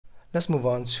Let's move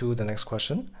on to the next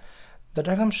question. The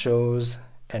diagram shows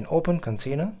an open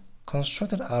container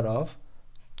constructed out of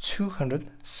 200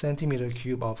 centimeter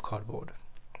cube of cardboard.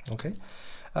 Okay,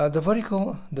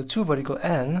 the two vertical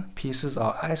end pieces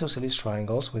are isosceles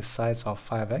triangles with sides of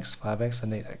 5x, 5x,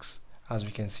 and 8x, as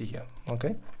we can see here.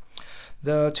 Okay,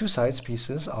 the two sides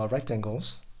pieces are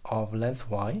rectangles of length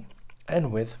y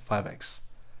and width 5x.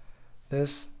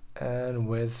 This and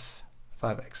width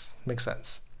 5x makes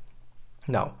sense.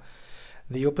 Now,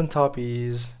 the open top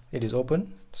is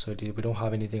open, so we don't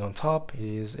have anything on top. It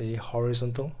is a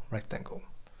horizontal rectangle.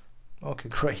 Okay,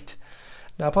 great.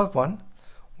 Now, part 1,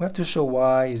 we have to show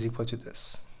y is equal to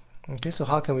this. Okay, so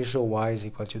how can we show y is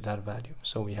equal to that value?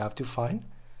 So we have to find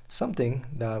something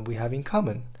that we have in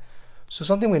common. So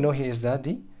something we know here is that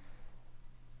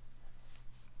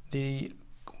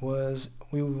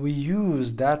we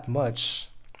use that much,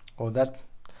 or that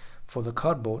for the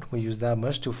cardboard, we use that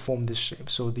much to form this shape.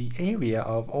 So the area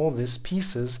of all these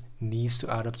pieces needs to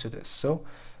add up to this. So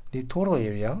the total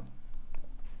area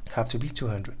have to be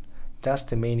 200. That's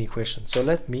the main equation. So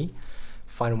let me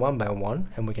find one by one,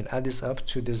 and we can add this up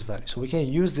to this value. So we can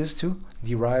use this to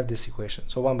derive this equation.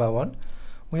 So one by one,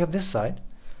 we have this side.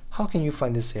 How can you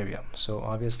find this area? So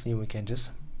obviously we can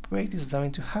just break this down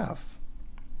into half.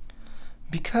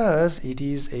 Because it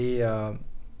is a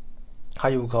how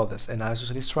you would call this, an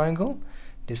isosceles triangle,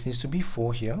 this needs to be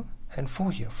 4 here and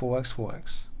 4 here, 4x,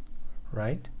 4x,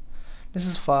 right? This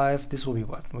is 5, this will be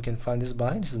what? We can find this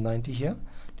by, this is 90 here,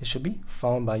 this should be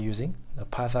found by using the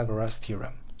Pythagoras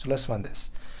theorem. So let's find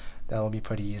this. That will be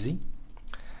pretty easy.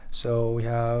 So we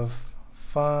have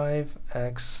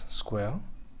 5x square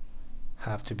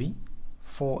have to be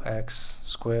 4x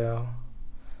square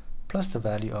plus the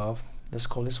value of, let's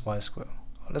call this y square.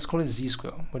 Let's call it z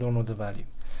square, we don't know the value.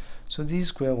 So z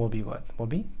square will be what? Will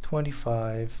be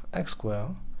 25x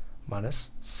square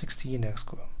minus 16x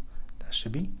square. That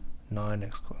should be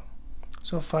 9x square.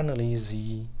 So finally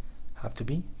z have to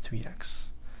be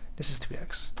 3x. This is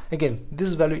 3x. Again,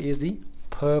 this value is the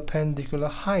perpendicular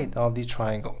height of the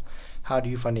triangle. How do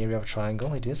you find the area of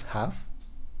triangle? It is half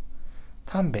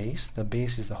times base. The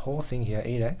base is the whole thing here,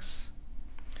 8x,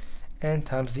 and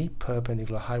times the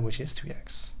perpendicular height, which is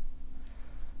 3x.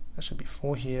 That should be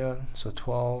 4 here, so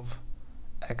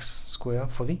 12x square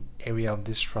for the area of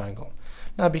this triangle.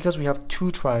 Now, because we have two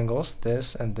triangles,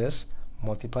 this and this,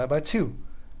 multiply by 2,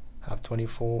 have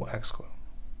 24x square.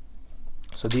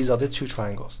 So these are the two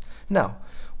triangles. Now,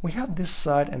 we have this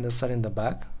side and the side in the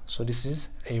back, so this is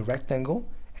a rectangle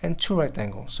and two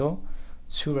rectangles. So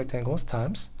 2 rectangles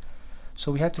times. So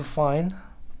we have to find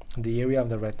the area of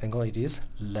the rectangle. It is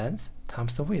length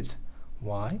times the width,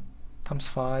 y times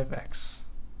 5x.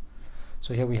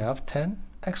 So here we have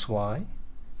 10xy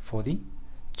for the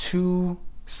two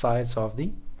sides of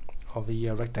the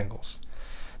rectangles.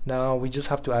 Now we just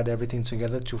have to add everything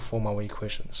together to form our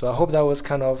equation. So I hope that was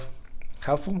kind of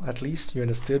helpful. At least you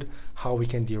understood how we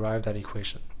can derive that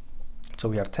equation. So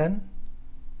we have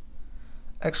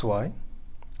 10xy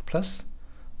plus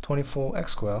 24x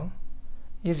squared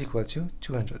is equal to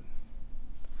 200.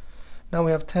 Now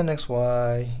we have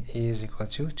 10xy is equal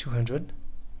to 200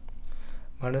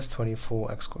 minus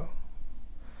 24x squared.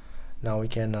 Now we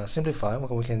can simplify.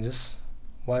 We can just,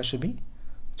 y should be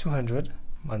 200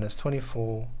 minus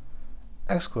 24x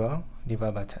squared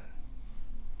divided by 10.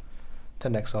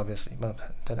 10x obviously, but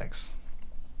 10x.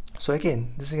 So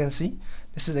again, this you can see,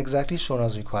 this is exactly shown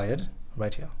as required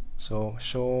right here. So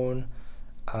shown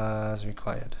as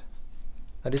required.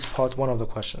 That is part 1 of the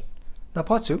question. Now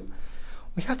part 2,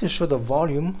 we have to show the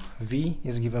volume V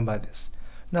is given by this.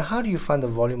 Now how do you find the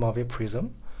volume of a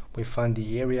prism? We find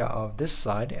the area of this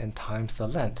side and times the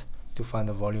length to find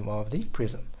the volume of the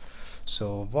prism.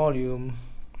 So volume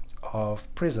of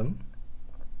prism,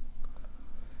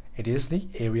 it is the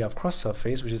area of cross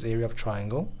surface, which is area of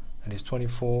triangle, that is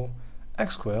 24x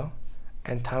squared,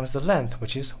 and times the length,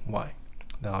 which is y.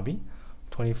 That will be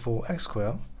 24x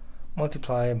squared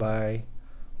multiplied by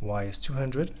y is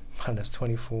 200 minus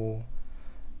 24x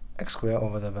squared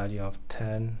over the value of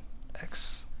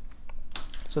 10x.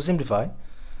 So simplify.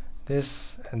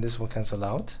 This and this will cancel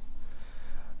out.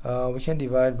 We can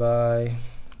divide by,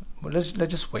 well, let's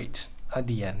just wait at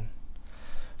the end.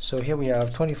 So here we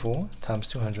have 24 times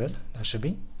 200, that should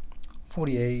be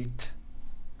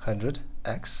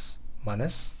 4800x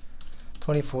minus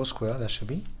 24 squared, that should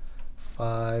be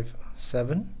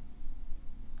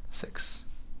 576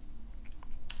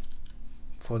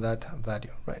 for that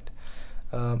value, right?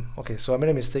 Okay, so I made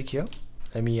a mistake here.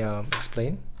 Let me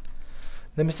explain.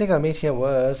 The mistake I made here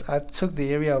was I took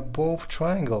the area of both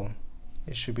triangle.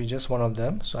 It should be just one of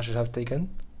them, so I should have taken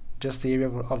just the area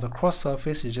of the cross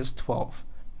surface is just 12,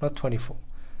 not 24.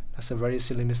 That's a very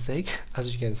silly mistake,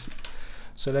 as you can see.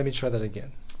 So let me try that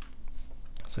again.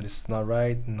 So this is not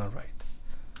right, not right.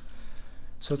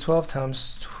 So 12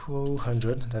 times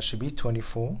 200, that should be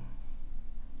 24,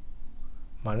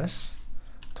 minus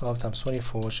 12 times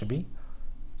 24 should be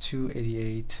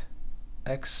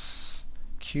 288x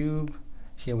cubed.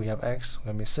 Here we have x,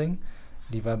 we're missing,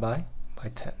 divide by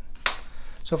 10.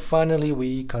 So finally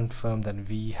we confirm that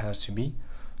v has to be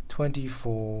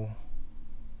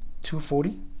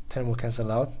 240, 10 will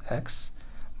cancel out, x,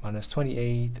 minus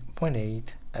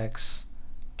 28.8 x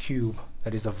cubed.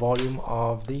 That is the volume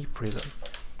of the prism.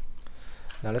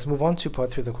 Now let's move on to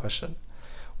part 3 of the question.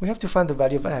 We have to find the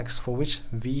value of x for which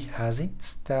v has a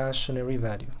stationary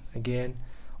value. Again,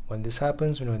 when this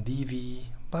happens, we know dv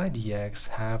by dx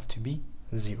have to be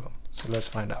 0. So let's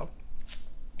find out.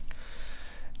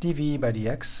 dv by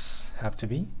dx have to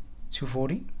be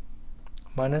 240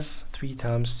 minus 3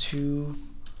 times 3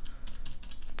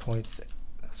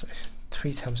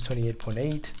 times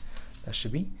 28.8, that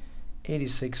should be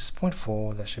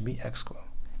 86.4, that should be x squared.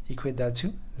 Equate that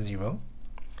to 0.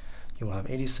 You will have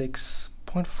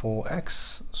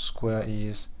 86.4x squared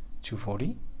is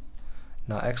 240.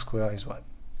 Now x squared is what?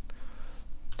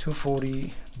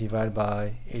 240 divided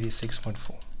by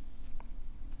 86.4.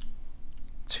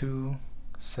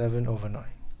 7/9.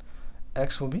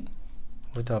 X will be,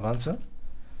 root of answer,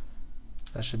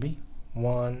 that should be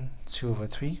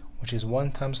 1/2/3, which is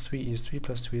 1 times 3 is 3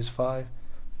 plus 2 is 5,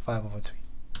 5/3.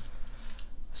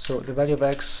 So the value of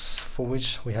x for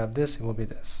which we have this, it will be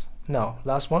this. Now,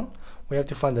 last one, we have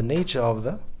to find the nature of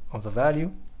the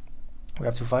value. We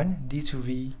have to find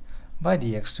d2v by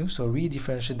dx2. So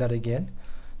re-differentiate that again.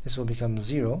 This will become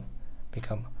 0,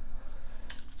 become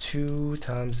 2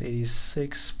 times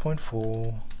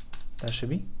 86.4, that should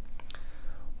be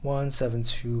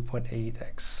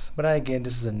 172.8x. But again,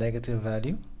 this is a negative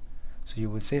value. So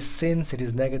you would say, since it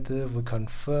is negative, we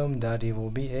confirm that it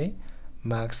will be a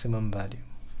maximum value.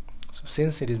 So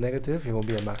since it is negative, it will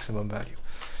be a maximum value.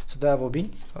 So that will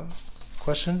be a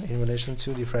question in relation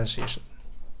to differentiation.